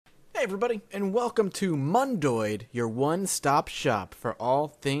Hey everybody, and welcome to Mondoid, your one-stop shop for all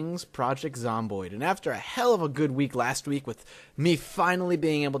things Project Zomboid. And after a hell of a good week last week with me finally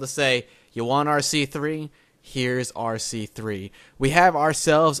being able to say, you want RC3? Here's RC3. We have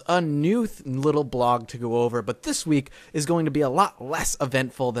ourselves a new little blog to go over, but this week is going to be a lot less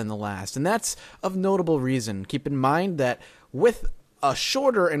eventful than the last, and that's of notable reason. Keep in mind that with a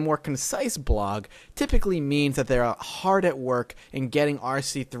shorter and more concise blog typically means that they're hard at work in getting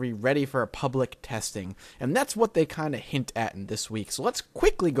RC3 ready for a public testing. And that's what they kind of hint at in this week. So let's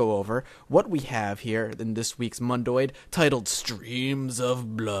quickly go over what we have here in this week's Mondoid, titled Streams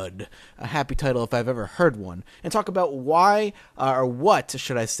of Blood. A happy title if I've ever heard one. And talk about why, or what,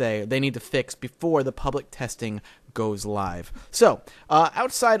 should I say, they need to fix before the public testing goes live. So,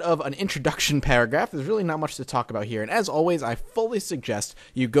 outside of an introduction paragraph, there's really not much to talk about here. And as always, I fully suggest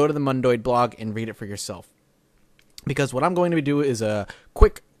you go to the Mondoid blog and read it for yourself. Because what I'm going to do is a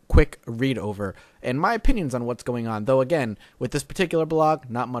quick read over and my opinions on what's going on. Though again, with this particular blog,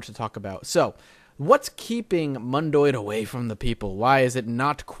 not much to talk about. So, what's keeping Mondoid away from the people? Why is it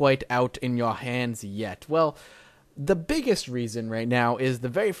not quite out in your hands yet? Well, the biggest reason right now is the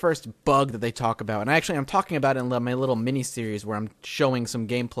very first bug that they talk about. And actually, I'm talking about it in my little mini-series where I'm showing some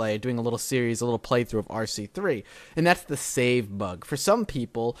gameplay, doing a little series, a little playthrough of RC3. And that's the save bug. For some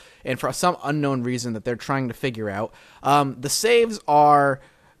people, and for some unknown reason that they're trying to figure out, the saves are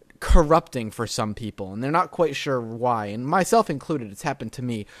corrupting for some people, and they're not quite sure why, and myself included. It's happened to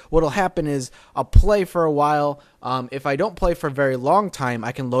me. What'll happen is I'll play for a while. If I don't play for a very long time,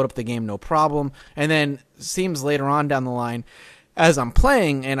 I can load up the game no problem, and then seems later on down the line, as I'm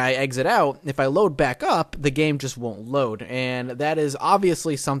playing and I exit out, if I load back up, the game just won't load, and that is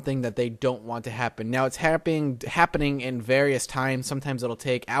obviously something that they don't want to happen. Now, it's happening in various times. Sometimes it'll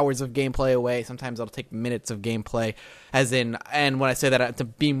take hours of gameplay away, sometimes it'll take minutes of gameplay, and when I say that, to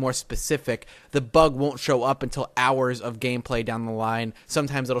be more specific, the bug won't show up until hours of gameplay down the line.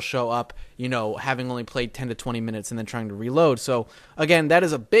 Sometimes it'll show up, having only played 10 to 20 minutes and then trying to reload. So, again, that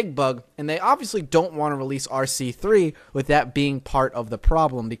is a big bug, and they obviously don't want to release RC3 with that being part of the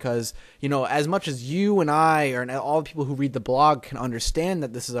problem, because, as much as you and I, or all the people who read the blog can understand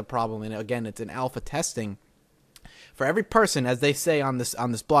that this is a problem, and again, it's in alpha testing, for every person, as they say on this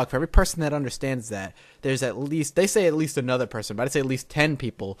blog, for every person that understands that, there's at least another person, but I'd say at least 10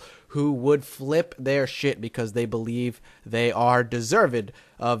 people who would flip their shit because they believe they are deserved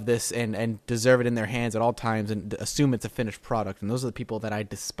of this and deserve it in their hands at all times and assume it's a finished product. And those are the people that I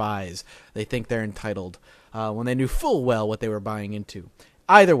despise. They think they're entitled when they knew full well what they were buying into.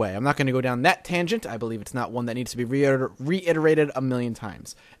 Either way, I'm not going to go down that tangent. I believe it's not one that needs to be reiterated a million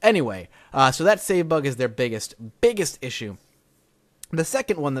times. Anyway, so that save bug is their biggest issue. The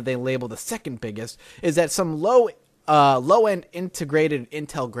second one that they label the second biggest is that some low-end integrated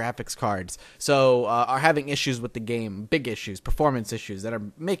Intel graphics cards are having issues with the game, big issues, performance issues that are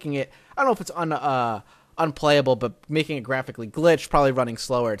making it, I don't know if it's unplayable, but making it graphically glitched, probably running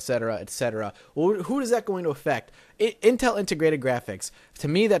slower, etc., etc. Well, who is that going to affect? Intel integrated graphics. To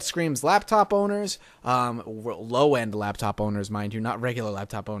me, that screams laptop owners, low-end laptop owners, mind you, not regular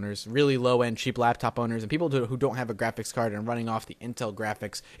laptop owners, really low-end, cheap laptop owners, and people who don't have a graphics card and running off the Intel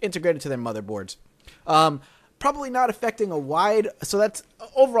graphics integrated to their motherboards. Probably not affecting that's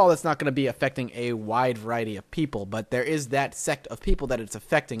not going to be affecting a wide variety of people, but there is that sect of people that it's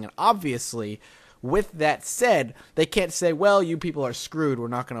affecting, and obviously, with that said, they can't say, well, you people are screwed. We're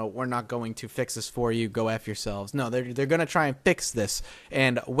not going to fix this for you. Go F yourselves. No, they're going to try and fix this.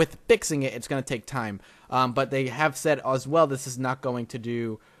 And with fixing it, it's going to take time. But they have said as well, this is not going to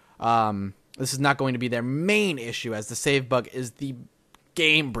be their main issue, as the save bug is the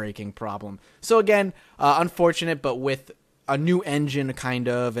game-breaking problem. So again, unfortunate, but with a new engine kind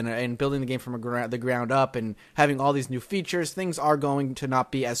of, and building the game from the ground up and having all these new features, things are going to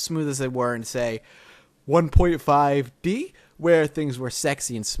not be as smooth as they were in, say, 1.5D, where things were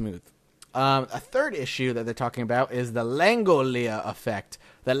sexy and smooth. A third issue that they're talking about is the Langolier effect.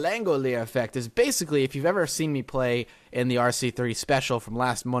 The Langolier effect is basically, if you've ever seen me play in the RC3 special from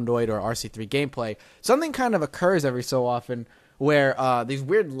last Mondoid or RC3 gameplay, something kind of occurs every so often where these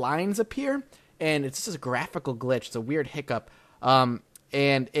weird lines appear, and it's just a graphical glitch. It's a weird hiccup,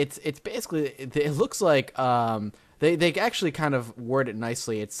 and it's basically, it looks like they actually kind of word it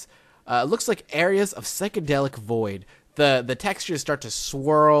nicely. It looks like areas of psychedelic void. The textures start to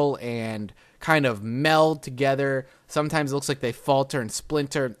swirl and kind of meld together. Sometimes it looks like they falter and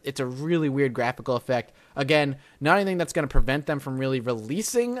splinter. It's a really weird graphical effect. Again, not anything that's going to prevent them from really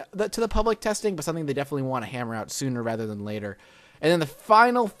releasing to the public testing, but something they definitely want to hammer out sooner rather than later. And then the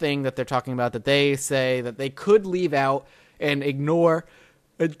final thing that they're talking about that they say that they could leave out and ignore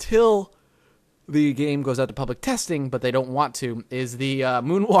until the game goes out to public testing, but they don't want to, is the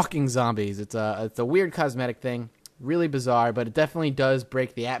moonwalking zombies. It's a weird cosmetic thing, really bizarre, but it definitely does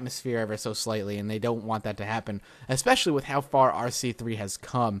break the atmosphere ever so slightly, and they don't want that to happen, especially with how far RC3 has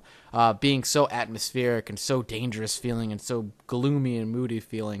come, being so atmospheric and so dangerous feeling and so gloomy and moody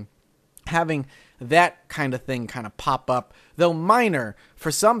feeling. Having that kind of thing kind of pop up, though minor, for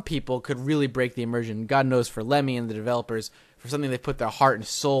some people could really break the immersion. God knows for Lemmy and the developers, for something they put their heart and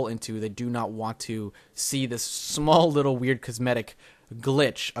soul into, they do not want to see this small little weird cosmetic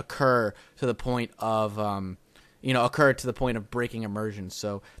glitch occur to the point of breaking immersion.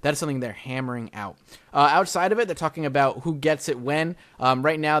 So that is something they're hammering out. Outside of it, they're talking about who gets it when.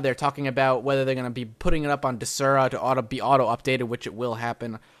 Right now, they're talking about whether they're going to be putting it up on Desura to be auto-updated, which it will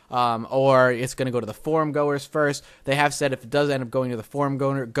happen, or it's going to go to the forum goers first. They have said if it does end up going to the forum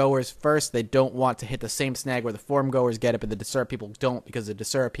goers first, they don't want to hit the same snag where the forum goers get it, but the Desura people don't, because the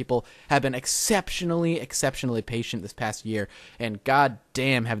Desura people have been exceptionally patient this past year, and god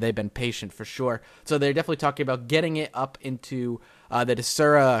damn have they been patient for sure. So they're definitely talking about getting it up into the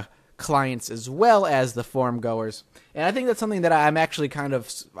Desura clients as well as the forum goers, and I think that's something that I'm actually kind of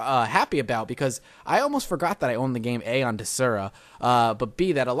happy about, because I almost forgot that I own the game A on Desura, but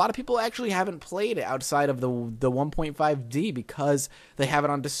B, that a lot of people actually haven't played it outside of the 1.5D because they have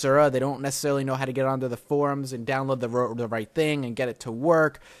it on Desura. They don't necessarily know how to get onto the forums and download the right thing and get it to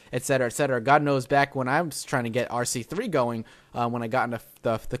work, etc., etc. God knows back when I was trying to get RC3 going, when I got into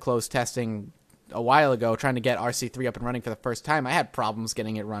the closed testing a while ago, trying to get RC3 up and running for the first time, I had problems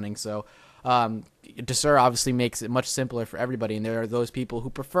getting it running. So Desura obviously makes it much simpler for everybody, and there are those people who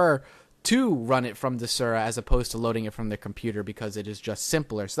prefer to run it from Desura as opposed to loading it from their computer because it is just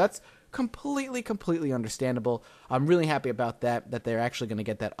simpler. So that's completely understandable. I'm really happy about that they're actually going to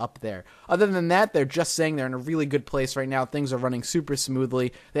get that up there. Other than that, they're just saying they're in a really good place right now. Things are running super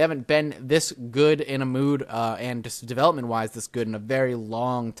smoothly. They haven't been this good in a mood, and just development-wise this good in a very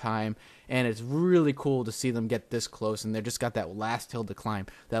long time. And it's really cool to see them get this close, and they've just got that last hill to climb,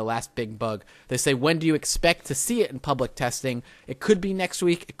 that last big bug. They say, when do you expect to see it in public testing? It could be next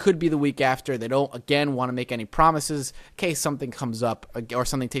week. It could be the week after. They don't, again, want to make any promises in case something comes up or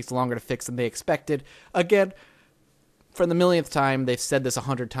something takes longer to fix than they expected. Again, for the millionth time, they've said this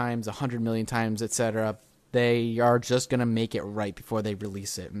 100 times, 100 million times, etc. They are just going to make it right before they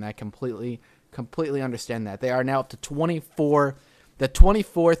release it, and I completely understand that. They are now up to 24... The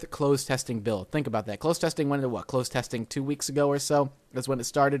 24th closed testing build. Think about that. Closed testing went into what? Closed testing 2 weeks ago or so. That's when it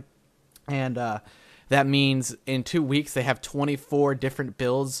started. And that means in 2 weeks they have 24 different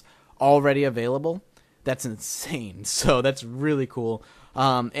builds already available. That's insane. So that's really cool.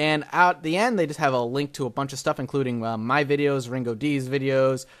 And at the end, they just have a link to a bunch of stuff, including my videos, Ringo D's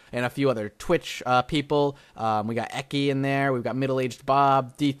videos, and a few other Twitch people. We got Eki in there. We've got Middle-Aged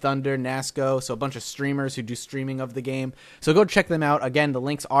Bob, D Thunder, Nasco, so a bunch of streamers who do streaming of the game. So go check them out. Again, the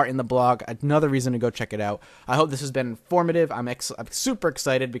links are in the blog. Another reason to go check it out. I hope this has been informative. I'm super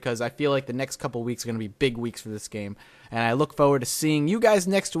excited because I feel like the next couple weeks are going to be big weeks for this game. And I look forward to seeing you guys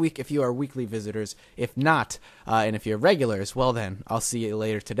next week if you are weekly visitors. If not, and if you're regulars, well then, I'll see you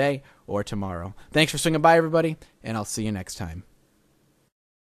later today or tomorrow. Thanks for swinging by, everybody, and I'll see you next time.